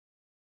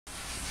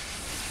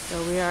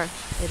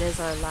It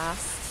is our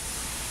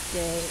last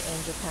day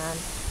in Japan.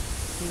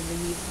 We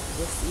leave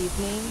this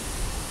evening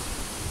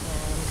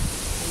and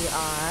we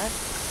are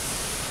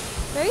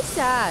very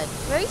sad,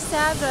 but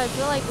I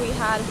feel like we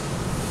had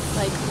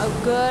like a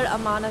good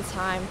amount of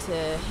time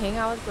to hang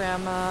out with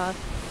grandma,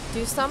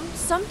 do some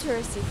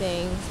touristy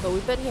things, but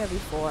we've been here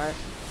before,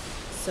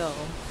 so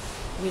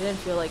we didn't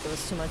feel like it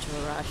was too much of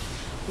a rush.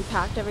 We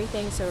packed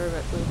everything, so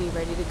we'll be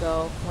ready to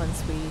go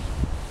once we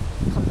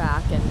come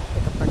back and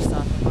pick up our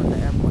stuff and go to the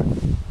airport.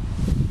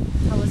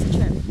 How was the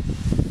trip?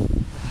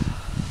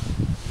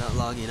 Not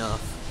long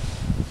enough.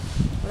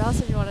 What else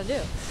did you want to do?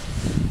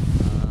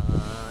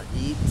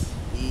 Eat,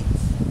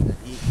 and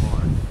eat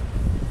more,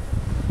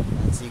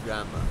 and see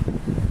grandma.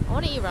 I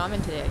want to eat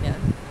ramen today again.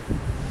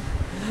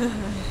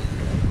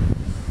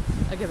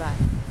 Okay, bye.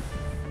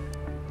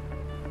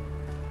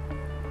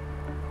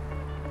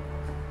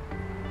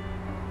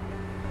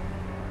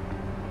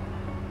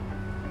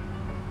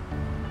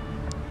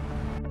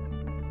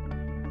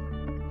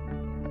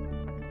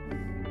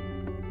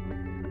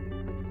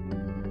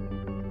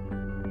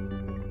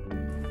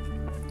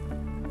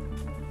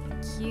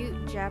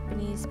 Cute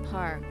Japanese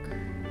park,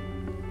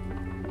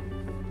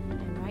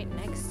 and right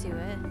next to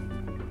it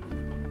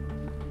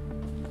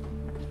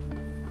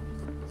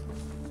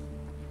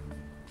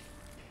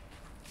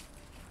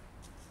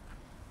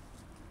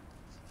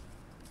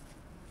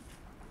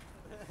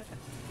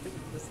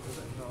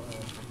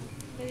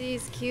are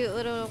these cute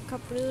little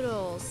cup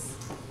noodles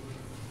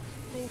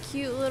and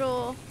cute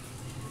little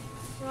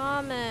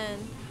ramen.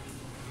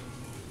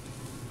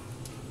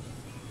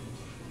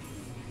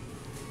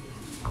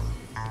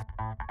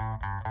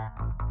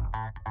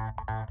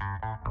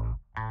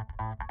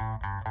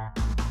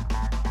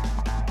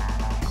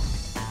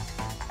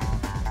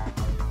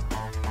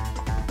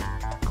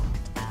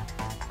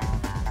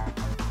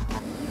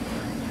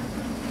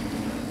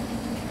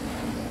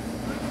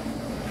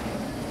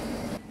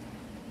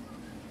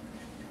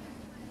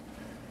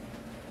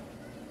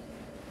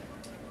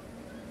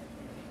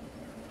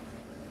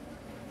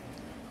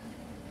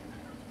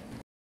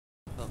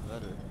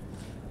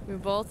 We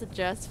both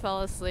just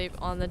fell asleep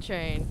on the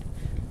train,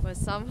 but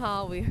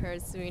somehow we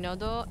heard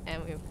Suinodo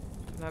and we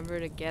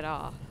remembered to get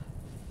off.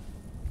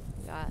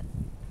 We got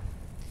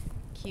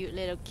cute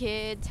little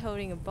kids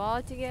holding a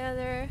ball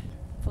together.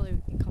 Hopefully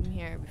we can come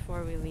here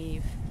before we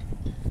leave.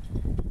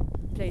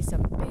 Play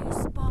some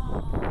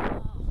baseball.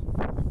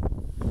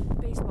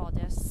 Baseball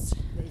desu.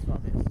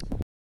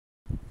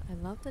 I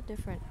love the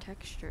different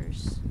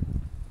textures.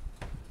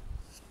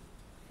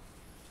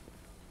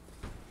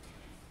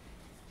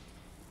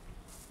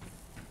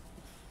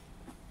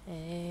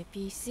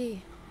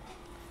 ABC.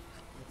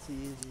 It's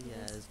easy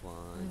as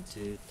 1,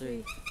 2,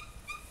 3.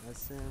 As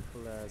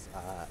simple as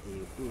I,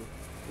 U, E,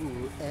 O,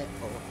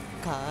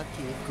 Ka,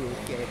 Ki, Ku,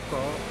 Ke, Ko, O.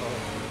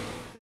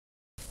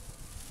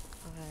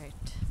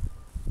 Alright.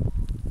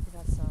 We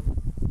got some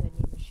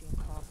vending machine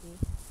coffee.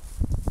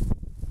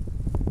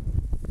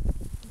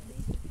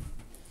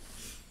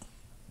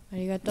 あ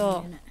りが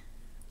とう。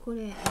こ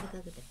れあれか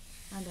けて。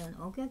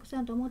お客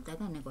さんと思ったらあ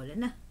かんねこれ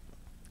な。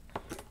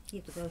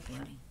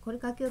これ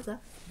かけようか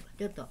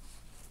ちょっと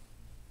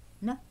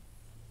な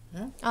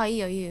あ、いい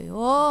よいいよ。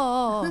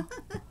おー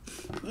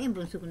塩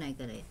分少ない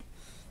から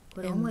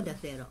これ思い出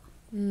すやろ。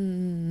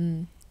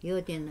幼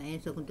稚園の遠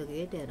足の時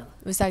言うたやろ。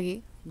うさ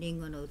ぎリン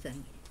ゴのうさぎ。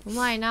う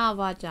まいなお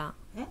ばあちゃん。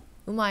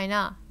うまい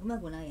な。うま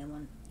くないやもん。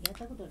やっ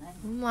たことない。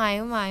うまい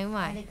うまいう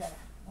まい。あれからう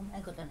ま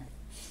いことない。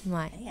う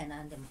まい。いや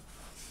なんでも。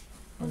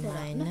う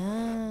まい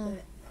な。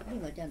リ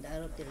ンゴちゃんと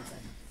洗ってるか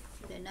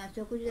ら。でな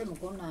食事でも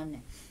こんなんあんね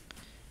ん。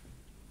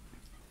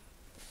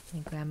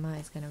And Grandma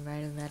is going to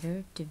write a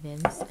letter to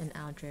Vince and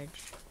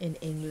Aldridge in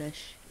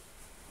English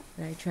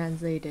that I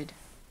translated.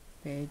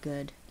 Very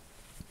good.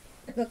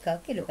 書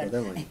けるから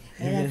偉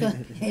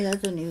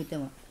そうに言うて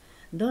も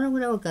どのぐ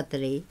らい多かった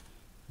らいい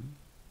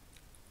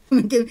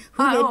見ていい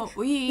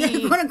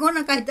これこん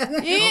な書いてあ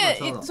る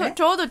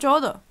ちょうど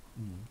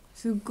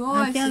す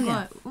ごいすごいう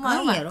ま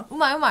いう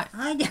まい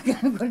あいでこれ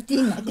ティ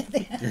ーになっちゃった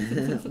や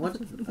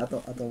あ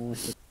ともう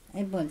一つ。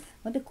で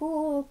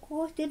こ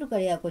うしてるか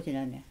らややこし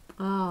なんねん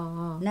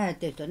慣れ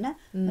てる人な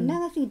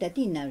長すぎたら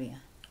ティーになるや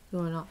んそ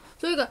うな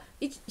それが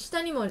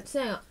下にも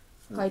線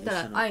書いた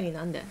ら愛に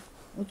なんで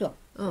嘘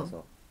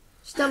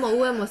下も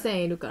上も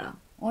線いるから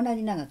同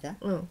じ長さ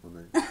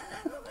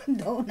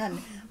どうなんね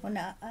んほ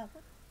なち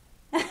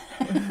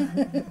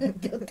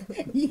ょっと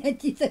いや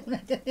小さくな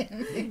っちゃって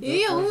い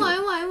いようまい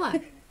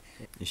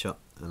一緒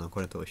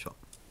これと一緒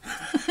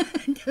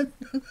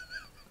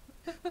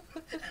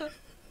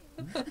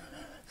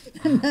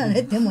慣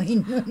れてもいい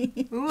の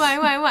にうまい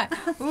ほ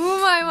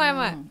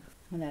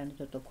な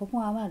ちょっとこ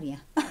こ余るや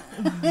ん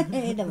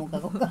でも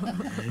書こうか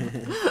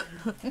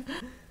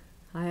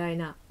早い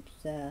な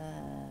さ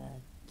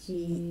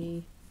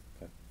ち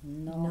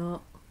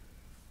の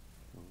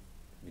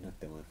見なく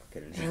ても書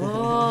けるね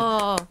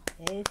おー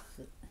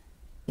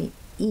S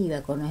いいわ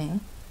この辺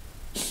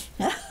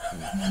上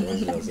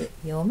手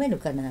読める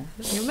かな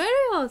読める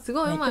よす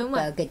ごいうまいちょっと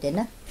開けて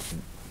な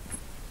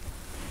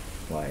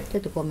Why? ちょ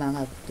っとこう曲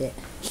がって。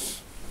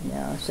い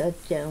やさっ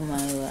ちゃんう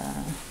まいわ。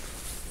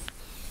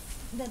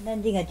だんだ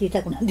ん字が小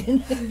さくなってる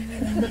ね。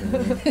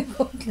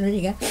こっちの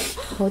字が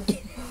こっち。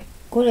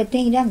これ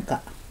点いらん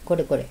か。こ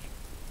れ。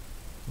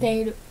点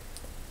いる。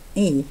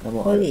いい？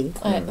これいい？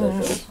はい、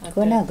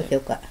これなんかしよ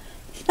うか。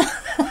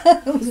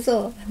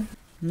嘘。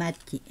マッ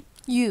チ。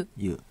U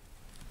You.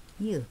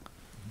 U。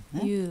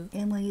 U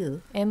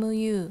MU。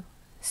 MU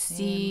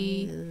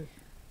C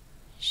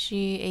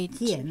CH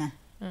字やな。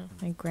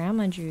My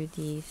grandma drew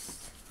these.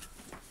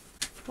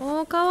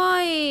 おー、か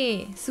わ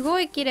いい。すご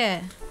い綺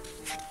麗。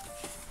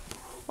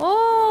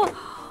おー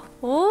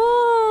お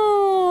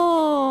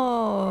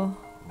ー、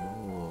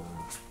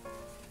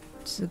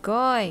す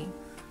ごい。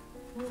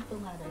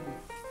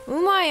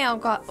うまいやん、お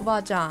ば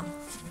あちゃん。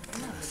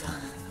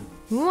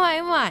うま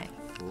い。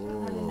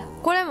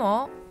これ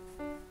も？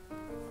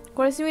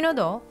これ墨の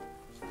ど？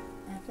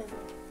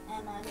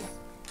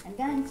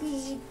団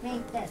地メイ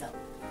クだろ。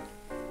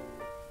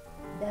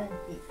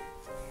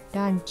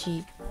ラン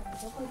チ。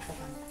どこ行ったか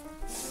な。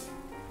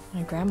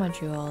 My grandma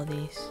drew all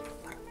these.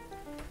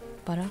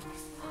 バラ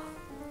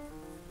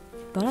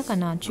か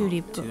な？チュー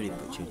リップ。Tulip.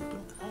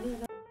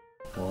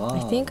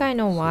 I think I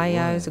know why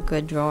I was a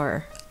good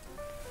drawer.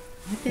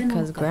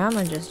 Because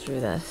grandma just drew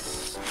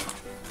this.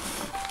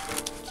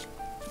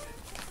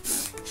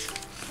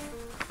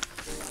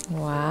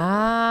 Wow.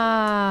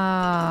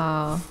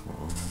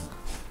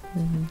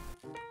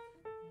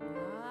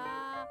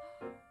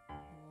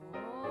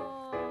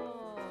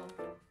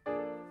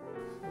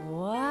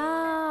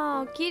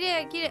 Wow. 綺麗。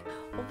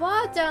お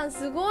ばあちゃん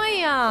すごい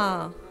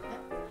やん。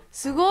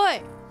すご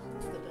い。